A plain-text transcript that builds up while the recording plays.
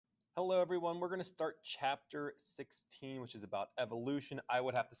Hello, everyone. We're going to start chapter 16, which is about evolution. I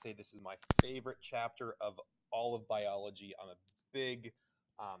would have to say this is my favorite chapter of all of biology. I'm a big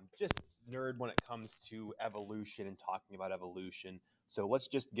just nerd when it comes to evolution and talking about evolution. So let's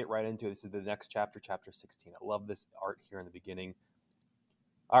just get right into it. This is the next chapter, chapter 16. I love this art here in the beginning.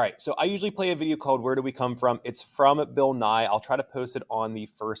 All right, so I usually play a video called Where Do We Come From? It's from Bill Nye. I'll try to post it on the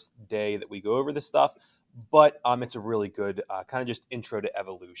first day that we go over this stuff, but it's a really good kind of just intro to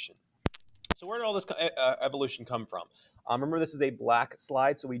evolution. So where did all this evolution come from? Remember, this is a black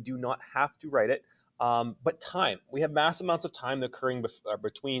slide, so we do not have to write it. But time. We have mass amounts of time occurring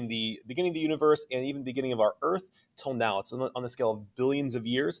between the beginning of the universe and even the beginning of our Earth till now. It's on the scale of billions of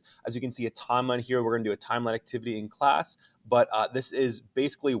years. As you can see, a timeline here. We're going to do a timeline activity in class. But this is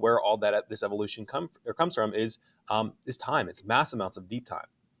basically where all that this evolution comes from is time. It's mass amounts of deep time.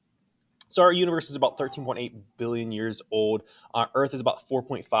 So our universe is about 13.8 billion years old. Earth is about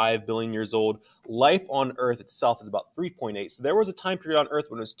 4.5 billion years old. Life on Earth itself is about 3.8. So there was a time period on Earth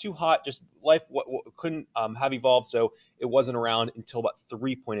when it was too hot, just life couldn't have evolved, so it wasn't around until about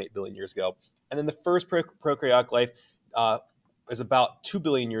 3.8 billion years ago. And then the first prokaryotic life is about 2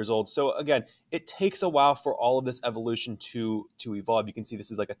 billion years old. So again, it takes a while for all of this evolution to evolve. You can see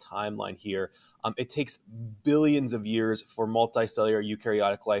this is like a timeline here. It takes billions of years for multicellular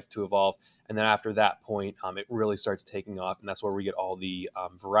eukaryotic life to evolve. And then after that point, it really starts taking off. And that's where we get all the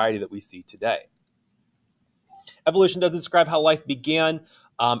variety that we see today. Evolution doesn't describe how life began.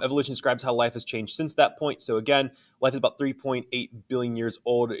 Evolution describes how life has changed since that point. So again, life is about 3.8 billion years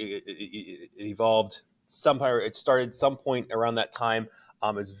old. It evolved. It started some point around that time.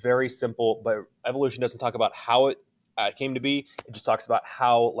 It's very simple, but evolution doesn't talk about how it came to be. It just talks about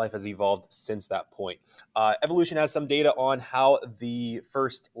how life has evolved since that point. Evolution has some data on how the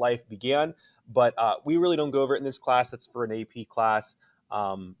first life began, but we really don't go over it in this class. That's for an AP class,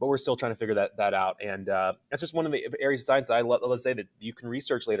 but we're still trying to figure that out. And that's just one of the areas of science that let's say that you can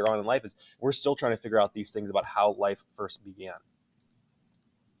research later on in life is we're still trying to figure out these things about how life first began.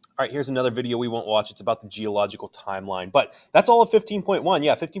 All right, here's another video we won't watch. It's about the geological timeline. But that's all of 15.1.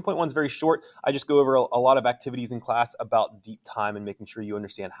 Yeah, 15.1 is very short. I just go over a lot of activities in class about deep time and making sure you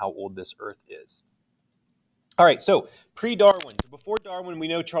understand how old this Earth is. All right, so pre-Darwin. Before Darwin, we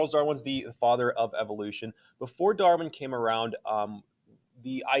know Charles Darwin's the father of evolution. Before Darwin came around,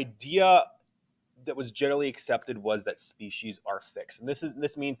 the idea that was generally accepted was that species are fixed. And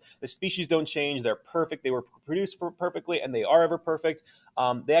this means the species don't change. They're perfect. They were produced perfectly, and they are ever perfect.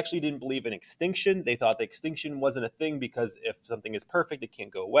 They actually didn't believe in extinction. They thought that extinction wasn't a thing because if something is perfect, it can't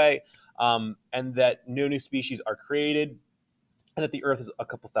go away, and that no new species are created, and that the Earth is a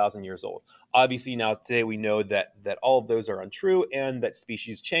couple thousand years old. Obviously, now today we know that all of those are untrue and that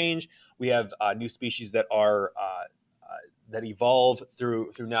species change. We have new species that are that evolve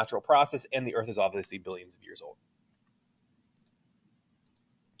through natural process, and the Earth is obviously billions of years old.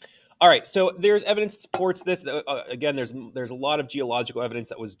 All right, so there's evidence that supports this. Again, there's a lot of geological evidence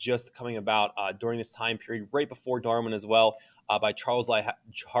that was just coming about during this time period, right before Darwin as well, by Charles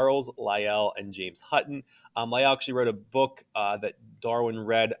Lyell and James Hutton. Lyell actually wrote a book that Darwin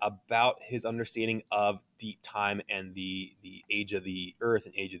read about his understanding of deep time and the age of the Earth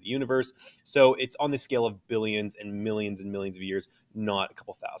and age of the universe. So it's on the scale of billions and millions of years, not a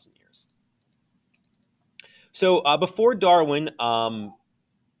couple thousand years. So before Darwin,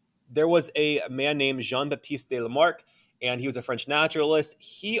 there was a man named Jean-Baptiste de Lamarck, and he was a French naturalist.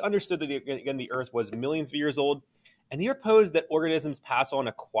 He understood that, the Earth was millions of years old, and he proposed that organisms pass on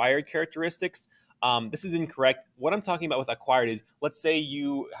acquired characteristics. This is incorrect. What I'm talking about with acquired is, let's say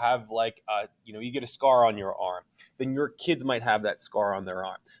you have you get a scar on your arm. Then your kids might have that scar on their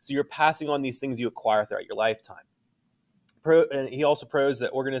arm. So you're passing on these things you acquire throughout your lifetime. And he also proposed that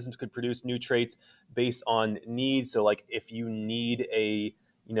organisms could produce new traits based on needs. So like if you need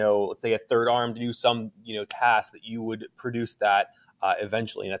let's say a third arm to do some, task, that you would produce that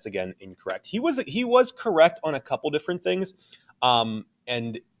eventually. And that's, again, incorrect. He was correct on a couple different things.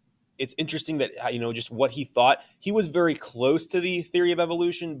 And it's interesting that, just what he thought. He was very close to the theory of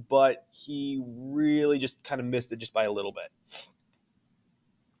evolution, but he really just kind of missed it just by a little bit.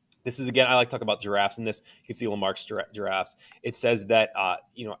 This is, again, I like to talk about giraffes in this. You can see Lamarck's giraffes. It says that,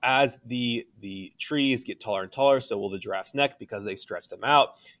 as the trees get taller and taller, so will the giraffe's neck because they stretch them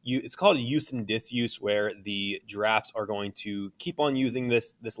out. It's called use and disuse, where the giraffes are going to keep on using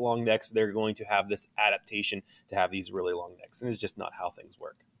this long neck, so they're going to have this adaptation to have these really long necks. And it's just not how things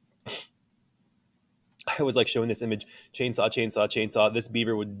work. I always like showing this image, chainsaw, chainsaw, chainsaw. This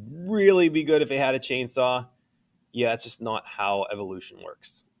beaver would really be good if it had a chainsaw. Yeah, it's just not how evolution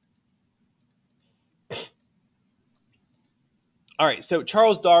works. All right, so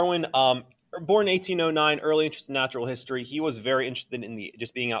Charles Darwin, born in 1809, early interest in natural history. He was very interested in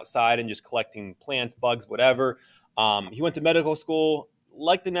just being outside and just collecting plants, bugs, whatever. He went to medical school,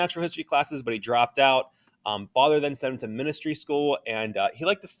 liked the natural history classes, but he dropped out. Father then sent him to ministry school, and he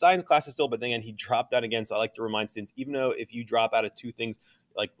liked the science classes still, but then again, he dropped out again. So I like to remind students, even though if you drop out of two things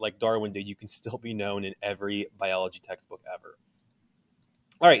like Darwin did, you can still be known in every biology textbook ever.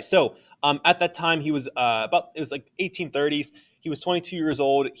 All right, so at that time, he was it was like 1830s. He was 22 years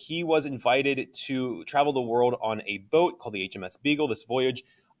old. He was invited to travel the world on a boat called the HMS Beagle. This voyage,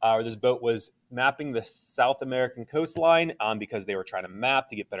 this boat was mapping the South American coastline because they were trying to map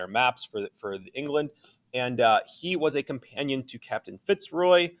to get better maps for England. And he was a companion to Captain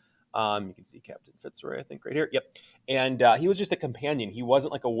Fitzroy. You can see Captain Fitzroy, I think, right here. Yep. And he was just a companion. He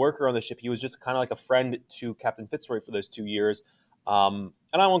wasn't like a worker on the ship. He was just kind of like a friend to Captain Fitzroy for those 2 years.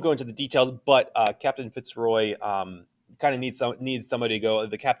 And I won't go into the details, but Captain Fitzroy kind of needs somebody to go.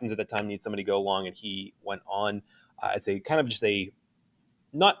 The captains at the time need somebody to go along, and he went on as a kind of just a,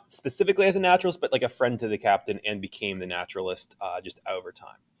 not specifically as a naturalist, but like a friend to the captain, and became the naturalist just over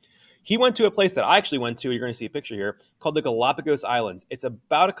time. He went to a place that I actually went to. You're going to see a picture here, called the Galapagos Islands. It's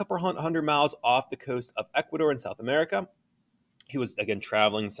about a couple hundred miles off the coast of Ecuador in South America. He was, again,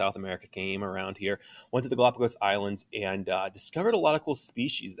 traveling South America, came around here, went to the Galapagos Islands, and discovered a lot of cool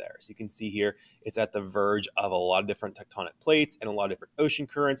species there. So you can see here, it's at the verge of a lot of different tectonic plates and a lot of different ocean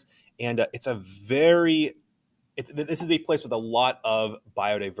currents. And it's a very this is a place with a lot of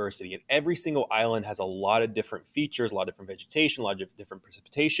biodiversity, and every single island has a lot of different features, a lot of different vegetation, a lot of different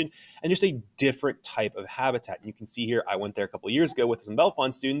precipitation, and just a different type of habitat. And you can see here, I went there a couple of years ago with some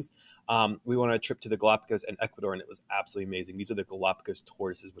Bellefonte students. We went on a trip to the Galapagos and Ecuador, and it was absolutely amazing. These are the Galapagos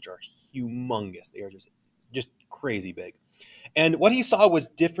tortoises, which are humongous. They are just crazy big. And what he saw was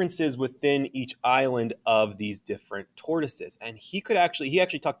differences within each island of these different tortoises. And he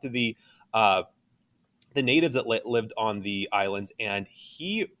actually talked to the natives that lived on the islands, and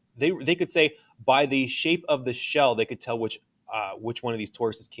they could say by the shape of the shell they could tell which one of these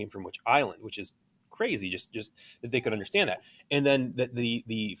tortoises came from which island, which is crazy. Just that they could understand that. And then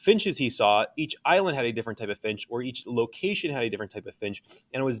the finches he saw, each island had a different type of finch, or each location had a different type of finch,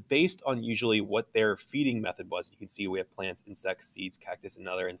 and it was based on usually what their feeding method was. You can see we have plants, insects, seeds, cactus, and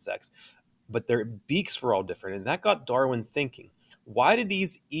other insects, but their beaks were all different, and that got Darwin thinking. Why did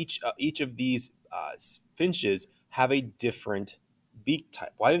each of these finches have a different beak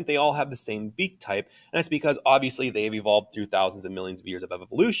type? Why didn't they all have the same beak type? And that's because obviously they have evolved through thousands of millions of years of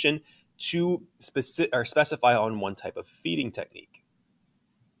evolution to specify on one type of feeding technique.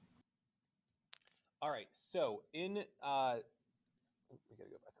 All right, so we gotta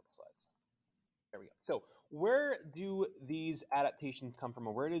go back a couple slides. There we go. So where do these adaptations come from,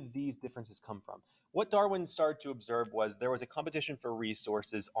 or where did these differences come from? What Darwin started to observe was there was a competition for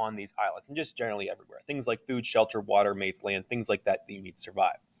resources on these islands, and just generally everywhere. Things like food, shelter, water, mates, land, things like that you need to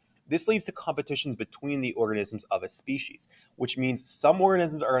survive. This leads to competitions between the organisms of a species, which means some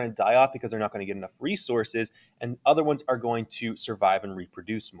organisms are going to die off because they're not going to get enough resources, and other ones are going to survive and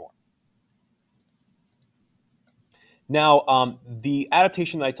reproduce more. Now, the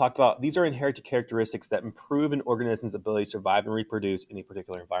adaptation that I talked about, these are inherited characteristics that improve an organism's ability to survive and reproduce in a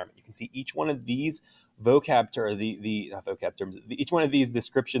particular environment. You can see each one of these not vocab terms, each one of these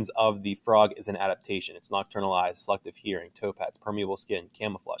descriptions of the frog is an adaptation. It's nocturnal eyes, selective hearing, toe pads, permeable skin,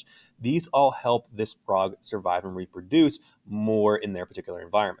 camouflage. These all help this frog survive and reproduce more in their particular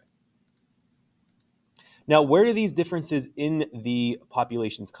environment. Now, where do these differences in the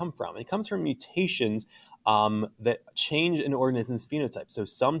populations come from? It comes from mutations that change an organism's phenotype. So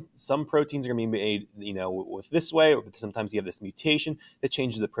some proteins are going to be made, with this way, or sometimes you have this mutation that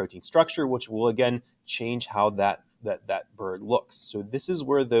changes the protein structure, which will again change how that bird looks. So this is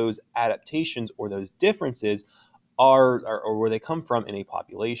where those adaptations or those differences are or where they come from in a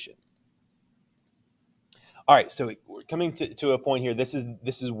population. All right, so we're coming to a point here. This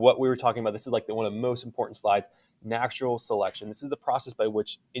is what we were talking about. This is like one of the most important slides, natural selection. This is the process by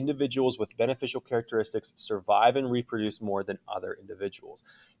which individuals with beneficial characteristics survive and reproduce more than other individuals.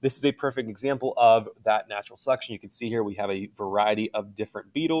 This is a perfect example of that natural selection. You can see here we have a variety of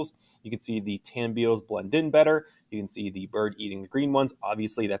different beetles. You can see the tan beetles blend in better. You can see the bird eating the green ones.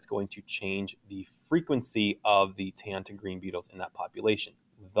 Obviously, that's going to change the frequency of the tan to green beetles in that population.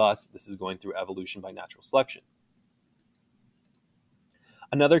 Thus, this is going through evolution by natural selection.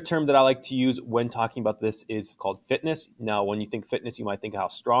 Another term that I like to use when talking about this is called fitness. Now, when you think fitness, you might think how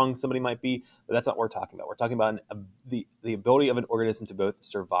strong somebody might be, but that's not what we're talking about. We're talking about the ability of an organism to both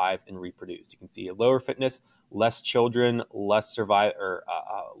survive and reproduce. You can see a lower fitness, less children, less of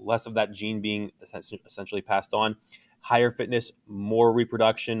that gene being essentially passed on. Higher fitness, more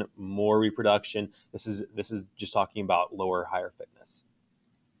reproduction, more reproduction. This is just talking about lower, higher fitness.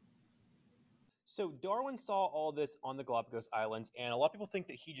 So Darwin saw all this on the Galapagos Islands, and a lot of people think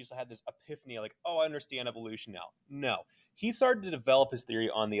that he just had this epiphany, like, oh, I understand evolution now. No. He started to develop his theory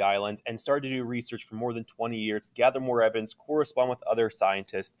on the islands and started to do research for more than 20 years, gather more evidence, correspond with other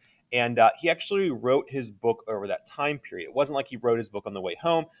scientists, and he actually wrote his book over that time period. It wasn't like he wrote his book on the way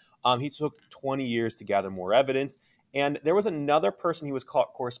home. He took 20 years to gather more evidence, and there was another person he was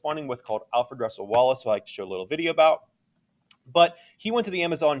corresponding with called Alfred Russel Wallace, who I like to show a little video about. But he went to the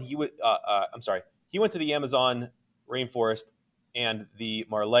Amazon. He went to the Amazon rainforest and the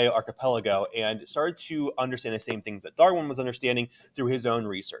Malaya archipelago and started to understand the same things that Darwin was understanding through his own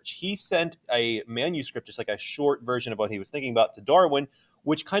research. He sent a manuscript, just like a short version of what he was thinking about, to Darwin,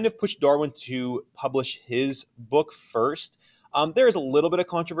 which kind of pushed Darwin to publish his book first. There is a little bit of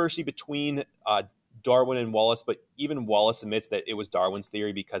controversy between Darwin and Wallace, but even Wallace admits that it was Darwin's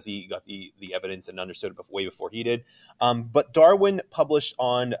theory because he got the evidence and understood it way before he did. But Darwin published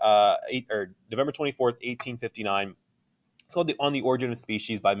on November 24th, 1859. It's called On the Origin of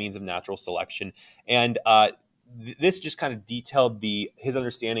Species by Means of Natural Selection. And this just kind of detailed his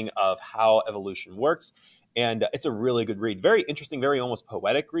understanding of how evolution works. And it's a really good read. Very interesting, very almost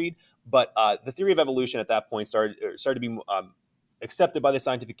poetic read. But the theory of evolution at that point started to be accepted by the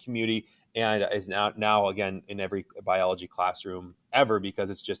scientific community and is now again in every biology classroom ever, because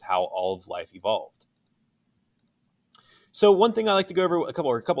it's just how all of life evolved. So one thing I like to go over, a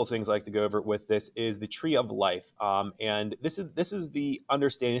couple of things I like to go over with this is the tree of life, and this is the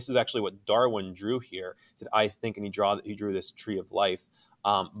understanding. This is actually what Darwin drew here. He said, I think, and he drew this tree of life.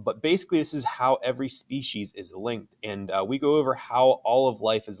 But basically, this is how every species is linked, and we go over how all of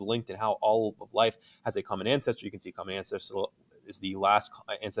life is linked and how all of life has a common ancestor. You can see common ancestor is the last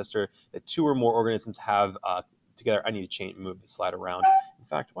ancestor that two or more organisms have together. I need to move the slide around. In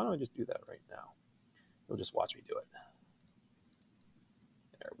fact, why don't I just do that right now? You'll just watch me do it.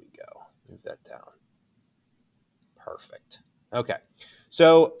 There we go. Move that down. Perfect. Okay.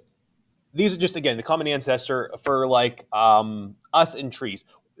 So these are just, again, the common ancestor for like us and trees.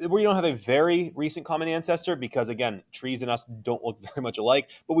 We don't have a very recent common ancestor because, again, trees and us don't look very much alike,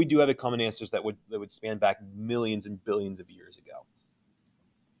 but we do have a common ancestor that would span back millions and billions of years ago.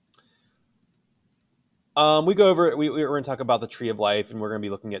 We're going to talk about the tree of life, and we're going to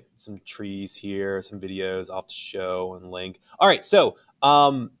be looking at some trees here, some videos I'll have to show and link. All right, so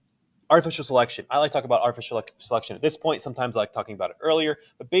artificial selection. I like to talk about artificial selection at this point. Sometimes I like talking about it earlier,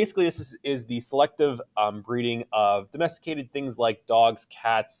 but basically this is the selective breeding of domesticated things like dogs,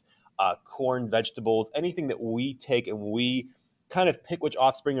 cats, corn, vegetables, anything that we take and we kind of pick which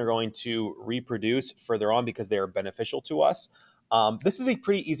offspring are going to reproduce further on because they are beneficial to us. This is a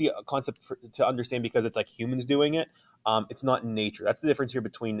pretty easy concept to understand because it's like humans doing it. It's not nature. That's the difference here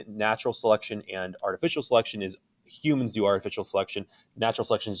between natural selection and artificial selection. Is humans do artificial selection. Natural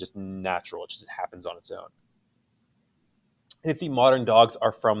selection is just natural. It just happens on its own. You can see modern dogs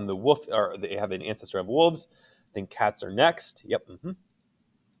are from the wolf, or they have an ancestor of wolves. I think cats are next. Yep.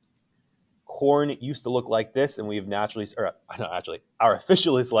 Corn used to look like this, and we've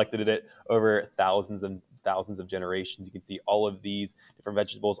artificially selected it over thousands and thousands of generations. You can see all of these different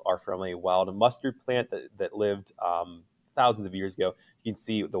vegetables are from a wild mustard plant that lived thousands of years ago. You can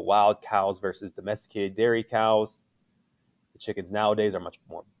see the wild cows versus domesticated dairy cows. The chickens nowadays are much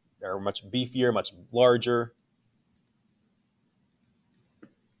beefier, much larger.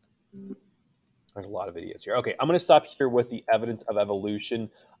 There's a lot of videos here. Okay, I'm going to stop here with the evidence of evolution.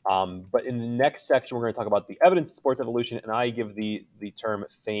 But in the next section, we're going to talk about the evidence to support evolution, and I give the term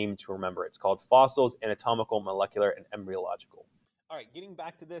FAME to remember. It's called fossils, anatomical, molecular, and embryological. All right, getting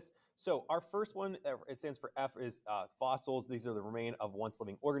back to this. So our first one, it stands for F, is fossils. These are the remain of once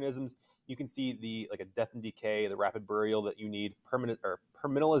living organisms. You can see like a death and decay, the rapid burial that you need,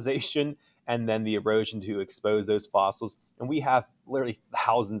 permineralization, and then the erosion to expose those fossils. And we have literally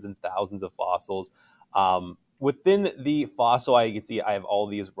thousands and thousands of fossils. Within the fossil, you can see I have all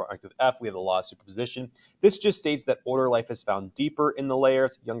these marked with F. We have the law of superposition. This just states that older life is found deeper in the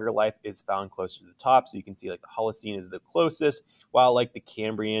layers. Younger life is found closer to the top. So you can see like the Holocene is the closest, while like the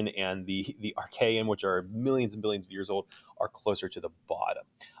Cambrian and the Archean, which are millions and billions of years old, are closer to the bottom.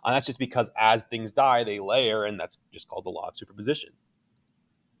 And that's just because as things die, they layer, and that's just called the law of superposition.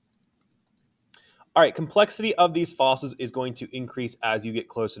 All right, complexity of these fossils is going to increase as you get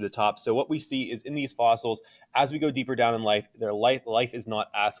closer to the top. So what we see is in these fossils, as we go deeper down in life, life is not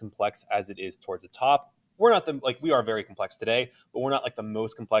as complex as it is towards the top. We're not we are very complex today, but we're not like the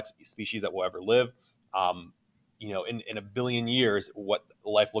most complex species that will ever live. in a billion years, what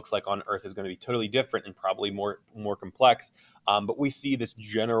life looks like on Earth is going to be totally different and probably more complex. But we see this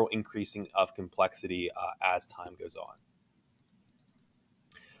general increasing of complexity as time goes on.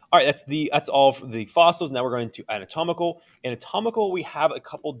 All right, that's all for the fossils. Now we're going to anatomical. Anatomical, we have a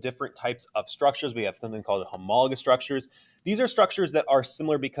couple different types of structures. We have something called homologous structures. These are structures that are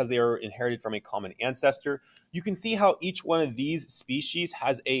similar because they are inherited from a common ancestor. You can see how each one of these species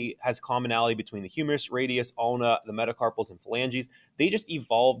has commonality between the humerus, radius, ulna, the metacarpals, and phalanges. They just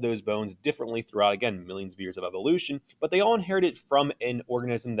evolved those bones differently throughout, again, millions of years of evolution, but they all inherited from an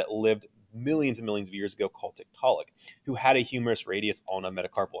organism that lived millions and millions of years ago called Tiktaalik, who had a humerus, radius, ulna,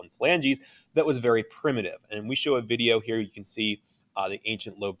 metacarpal, and phalanges that was very primitive. And we show a video here. You can see the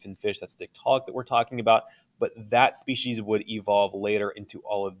ancient lobe-finned fish, that's Tiktaalik that we're talking about, but that species would evolve later into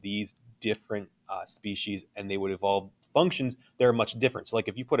all of these different species, and they would evolve functions that are much different. So like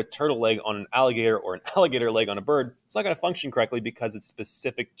if you put a turtle leg on an alligator or an alligator leg on a bird, it's not going to function correctly because it's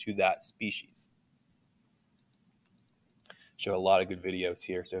specific to that species. Show a lot of good videos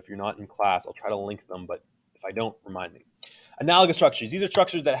here. So if you're not in class, I'll try to link them, but if I don't, remind me. Analogous structures. These are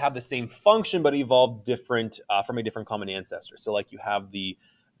structures that have the same function but evolved different from a different common ancestor. So like you have the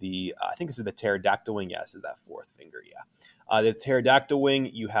I think this is the pterodactyl wing. Yes, is that fourth finger? Yeah. The pterodactyl wing,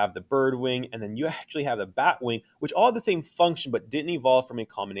 you have the bird wing, and then you actually have the bat wing, which all have the same function but didn't evolve from a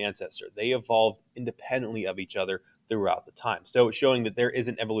common ancestor. They evolved independently of each other throughout the time. So it's showing that there is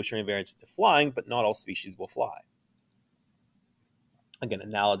an evolutionary variance to flying, but not all species will fly. Again,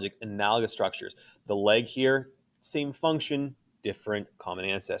 analogous structures. The leg here, same function, different common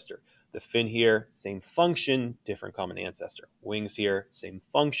ancestor. The fin here, same function, different common ancestor. Wings here, same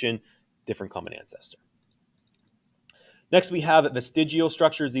function, different common ancestor. Next, we have vestigial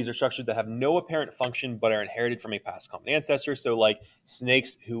structures. These are structures that have no apparent function but are inherited from a past common ancestor. So like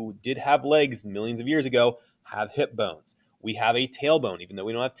snakes who did have legs millions of years ago have hip bones. We have a tailbone. Even though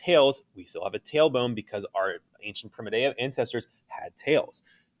we don't have tails, we still have a tailbone because our ancient primitive ancestors had tails.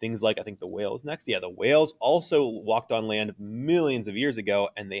 Things like, I think the whales next. Yeah, the whales also walked on land millions of years ago,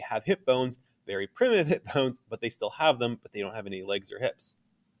 and they have hip bones, very primitive hip bones, but they still have them, but they don't have any legs or hips.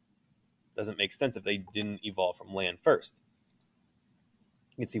 Doesn't make sense if they didn't evolve from land first.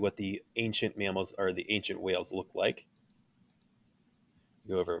 You can see what the ancient mammals or the ancient whales look like.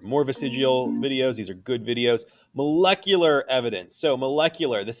 Go over more vestigial videos. These are good videos. Molecular evidence. So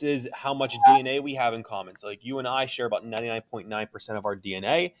molecular, this is how much DNA we have in common. So like you and I share about 99.9% of our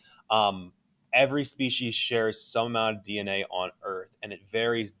DNA. Every species shares some amount of DNA on Earth, and it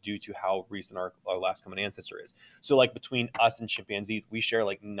varies due to how recent our last common ancestor is. So like between us and chimpanzees, we share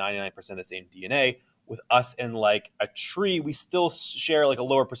like 99% of the same DNA. With us and like a tree, we still share like a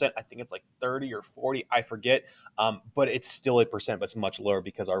lower percent. I think it's like 30 or 40, I forget. But it's still a percent, but it's much lower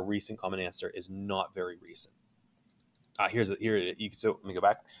because our recent common ancestor is not very recent. So let me go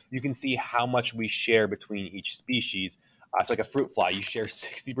back. You can see how much we share between each species. It's like a fruit fly. You share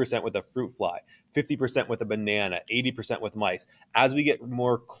 60% with a fruit fly, 50% with a banana, 80% with mice. As we get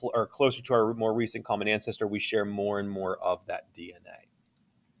more or closer to our more recent common ancestor, we share more and more of that DNA.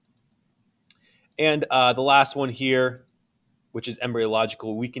 And the last one here, which is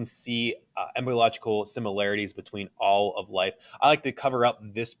embryological, we can see embryological similarities between all of life. I like to cover up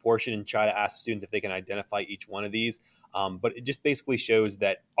this portion and try to ask students if they can identify each one of these. But it just basically shows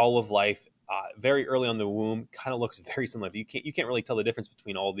that all of life, very early on the womb, kind of looks very similar. You can't really tell the difference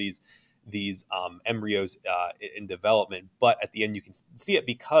between all these embryos in development, but at the end you can see it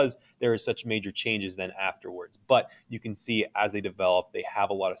because there are such major changes then afterwards. But you can see as they develop, they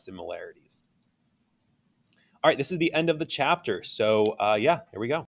have a lot of similarities. All right, this is the end of the chapter. So yeah, here we go.